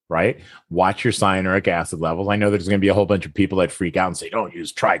 Right? Watch your cyanuric acid levels. I know there's going to be a whole bunch of people that freak out and say, don't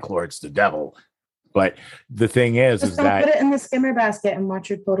use trichlor, it's the devil. But the thing is Just don't put it in the skimmer basket and watch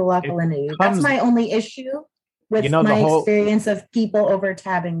your total alkalinity. That's my only issue with my experience of people over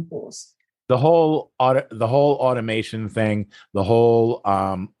tabbing pools. The whole automation thing, the whole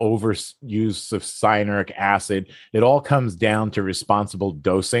overuse of cyanuric acid, it all comes down to responsible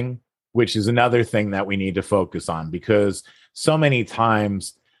dosing, which is another thing that we need to focus on, because so many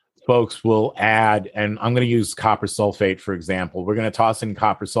times folks will add, and I'm going to use copper sulfate, for example. We're going to toss in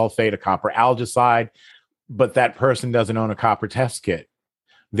copper sulfate, a copper algicide, but that person doesn't own a copper test kit.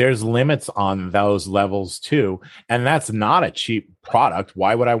 There's limits on those levels too. And that's not a cheap product.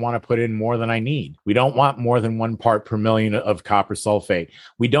 Why would I want to put in more than I need? We don't want more than 1 part per million of copper sulfate.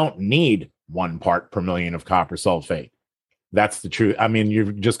 We don't need 1 part per million of copper sulfate. That's the truth. I mean,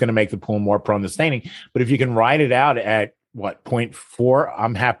 you're just going to make the pool more prone to staining. But if you can ride it out at 0.4,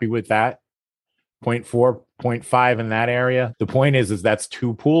 I'm happy with that. 0.4, 0.5 in that area. The point is that's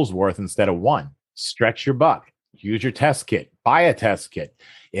 2 pools worth instead of 1. Stretch your buck. Use your test kit. Buy a test kit.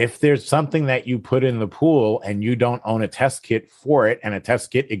 If there's something that you put in the pool and you don't own a test kit for it, and a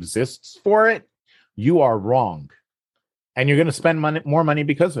test kit exists for it, you are wrong. And you're going to spend more money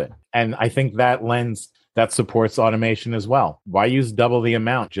because of it. And I think that supports automation as well. Why use double the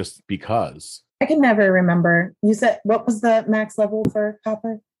amount just because? I can never remember. You said, what was the max level for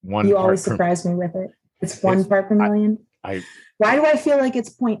copper? You always surprise me with it. It's 1 part per million. Why do I feel like it's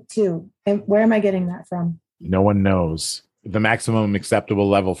 0.2? And where am I getting that from? No one knows. The maximum acceptable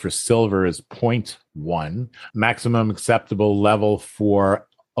level for silver is 0.1. Maximum acceptable level for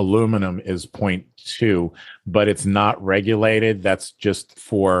aluminum is 0.2, but it's not regulated. That's just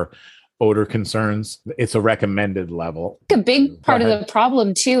for odor concerns. It's a recommended level. A big part of the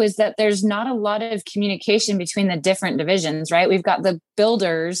problem too is that there's not a lot of communication between the different divisions, right? We've got the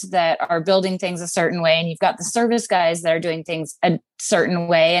builders that are building things a certain way, and you've got the service guys that are doing things a certain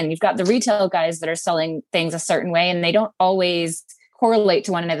way, and you've got the retail guys that are selling things a certain way, and they don't always correlate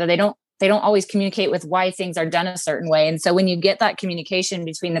to one another. They don't always communicate with why things are done a certain way. And so when you get that communication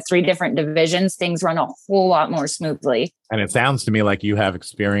between the 3 different divisions, things run a whole lot more smoothly. And it sounds to me like you have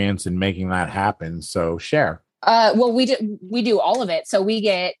experience in making that happen. So share. Well, we do all of it. So we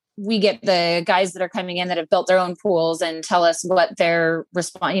get the guys that are coming in that have built their own pools and tell us what their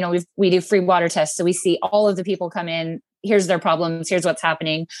response, we do free water tests. So we see all of the people come in. Here's their problems. Here's what's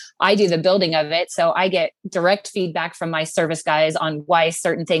happening. I do the building of it. So I get direct feedback from my service guys on why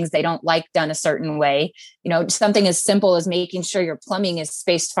certain things they don't like done a certain way. Something as simple as making sure your plumbing is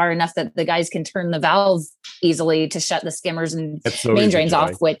spaced far enough that the guys can turn the valve easily to shut the skimmers and main drains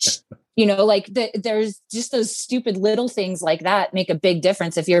off, which like there's just those stupid little things like that make a big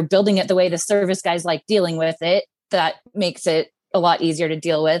difference. If you're building it the way the service guys like dealing with it, that makes it a lot easier to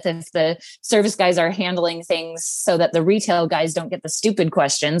deal with. If the service guys are handling things so that the retail guys don't get the stupid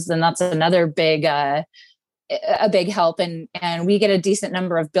questions, then that's another big help. And we get a decent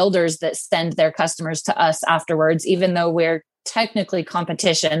number of builders that send their customers to us afterwards, even though we're technically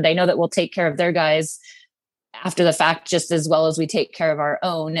competition. They know that we'll take care of their guys after the fact just as well as we take care of our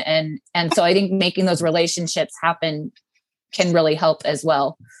own. And so I think making those relationships happen can really help as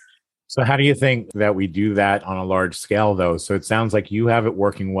well. So how do you think that we do that on a large scale, though? So it sounds like you have it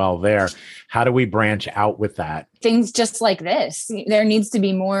working well there. How do we branch out with that? Things just like this. There needs to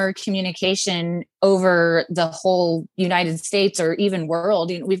be more communication over the whole United States or even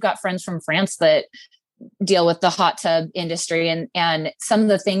world. We've got friends from France that deal with the hot tub industry, and some of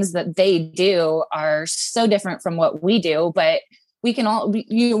the things that they do are so different from what we do, but we can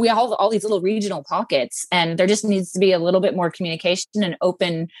we have all these little regional pockets, and there just needs to be a little bit more communication and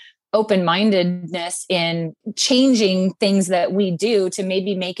open-mindedness in changing things that we do to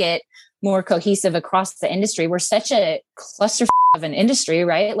maybe make it more cohesive across the industry. We're such a cluster of an industry,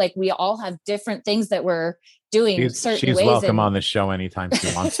 right? Like we all have different things that we're doing certain ways. She's welcome on the show anytime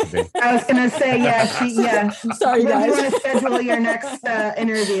she wants to be. I was going to say, yeah. Sorry, guys. You want to schedule your next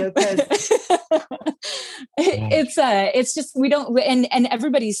interview? It's just, we don't, and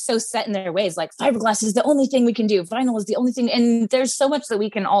everybody's so set in their ways. Like fiberglass is the only thing we can do. Vinyl is the only thing. And there's so much that we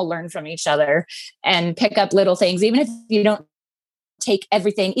can all learn from each other and pick up little things, even if you don't take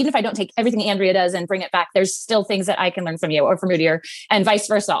everything, even if I don't take everything Andrea does and bring it back, there's still things that I can learn from you or from Rudy, and vice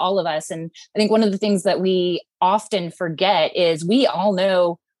versa, all of us. And I think one of the things that we often forget is we all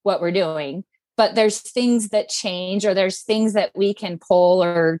know what we're doing, but there's things that change, or there's things that we can pull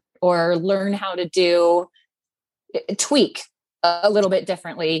or learn how to do, tweak a little bit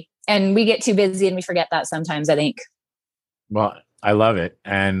differently. And we get too busy and we forget that sometimes, I think. Well, I love it.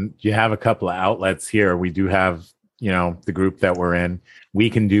 And you have a couple of outlets here. We do have, the group that we're in.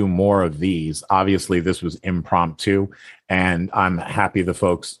 We can do more of these. Obviously, this was impromptu, and I'm happy the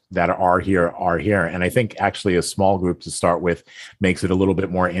folks that are here. And I think actually a small group to start with makes it a little bit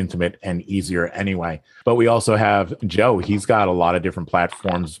more intimate and easier anyway. But we also have Joe. He's got a lot of different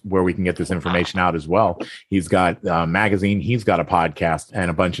platforms where we can get this information out as well. He's got a magazine. He's got a podcast and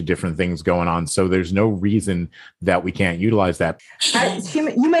a bunch of different things going on. So there's no reason that we can't utilize that.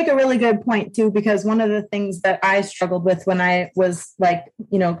 You make a really good point too, because one of the things that I struggled with when I was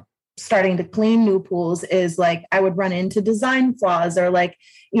starting to clean new pools is like I would run into design flaws or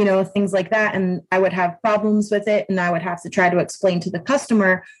things like that. And I would have problems with it. And I would have to try to explain to the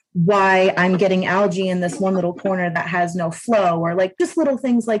customer why I'm getting algae in this one little corner that has no flow, or just little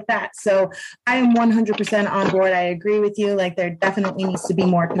things like that. So I am 100% on board. I agree with you. There definitely needs to be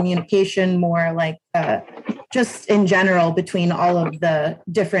more communication, more just in general between all of the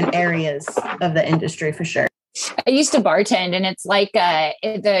different areas of the industry for sure. I used to bartend, and it's like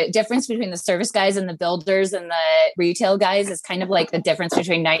the difference between the service guys and the builders and the retail guys is kind of like the difference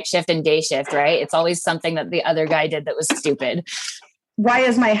between night shift and day shift, right? It's always something that the other guy did that was stupid. Why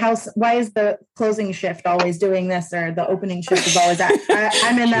is the closing shift always doing this, or the opening shift is always that?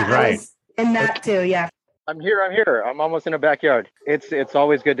 I'm in that. Right. I was in that too. Yeah. I'm here. I'm almost in a backyard. It's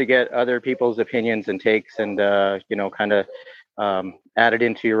always good to get other people's opinions and takes, and kind of add it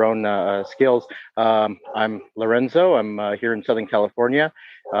into your own skills. I'm Lorenzo. I'm here in Southern California.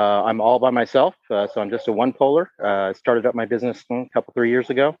 I'm all by myself, so I'm just a one polar. Started up my business a couple 3 years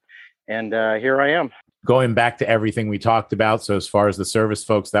ago, and here I am. Going back to everything we talked about. So as far as the service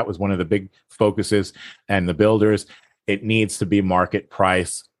folks, that was one of the big focuses, and the builders, it needs to be market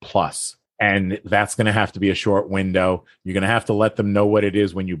price plus. And that's going to have to be a short window. You're going to have to let them know what it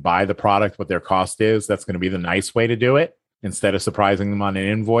is when you buy the product, what their cost is. That's going to be the nice way to do it, instead of surprising them on an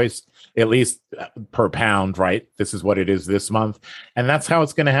invoice, at least per pound, right? This is what it is this month. And that's how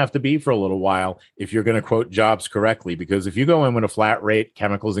it's going to have to be for a little while if you're going to quote jobs correctly. Because if you go in with a flat rate,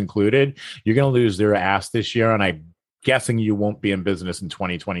 chemicals included, you're going to lose their ass this year. And I'm guessing you won't be in business in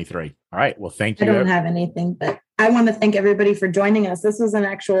 2023. All right. Well, thank you. I don't have anything, but I want to thank everybody for joining us. This was an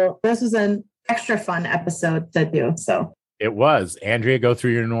extra fun episode to do. So it was. Andrea, go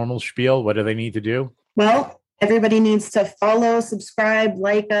through your normal spiel. What do they need to do? Well, everybody needs to follow, subscribe,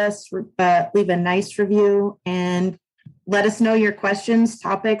 like us, leave a nice review, and let us know your questions,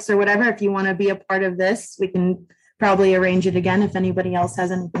 topics, or whatever. If you want to be a part of this, we can probably arrange it again if anybody else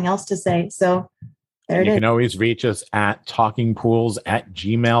has anything else to say. So there it is. You can always reach us at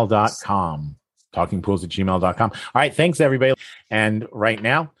talkingpools@gmail.com. talkingpools@gmail.com. All right. Thanks, everybody. And right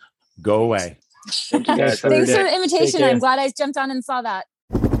now, go away. Thanks for the invitation. I'm glad I jumped on and saw that.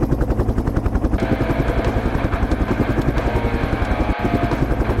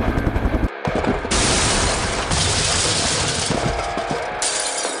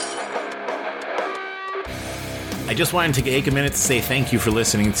 I just wanted to take a minute to say thank you for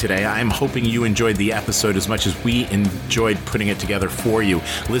listening today. I'm hoping you enjoyed the episode as much as we enjoyed putting it together for you.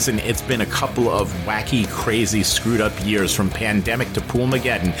 Listen, it's been a couple of wacky, crazy, screwed up years from pandemic to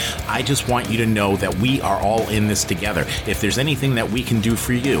Poolmageddon. I just want you to know that we are all in this together. If there's anything that we can do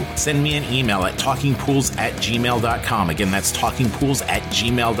for you, send me an email at talkingpools@gmail.com. Again, that's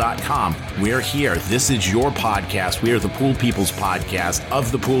talkingpools@gmail.com. We're here. This is your podcast. We are the Pool People's Podcast,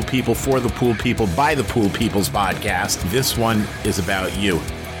 of the Pool People, for the Pool People, by the Pool People's Podcast. This one is about you.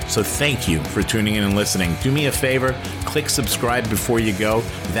 So thank you for tuning in and listening. Do me a favor, click subscribe before you go.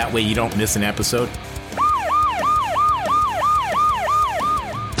 That way you don't miss an episode.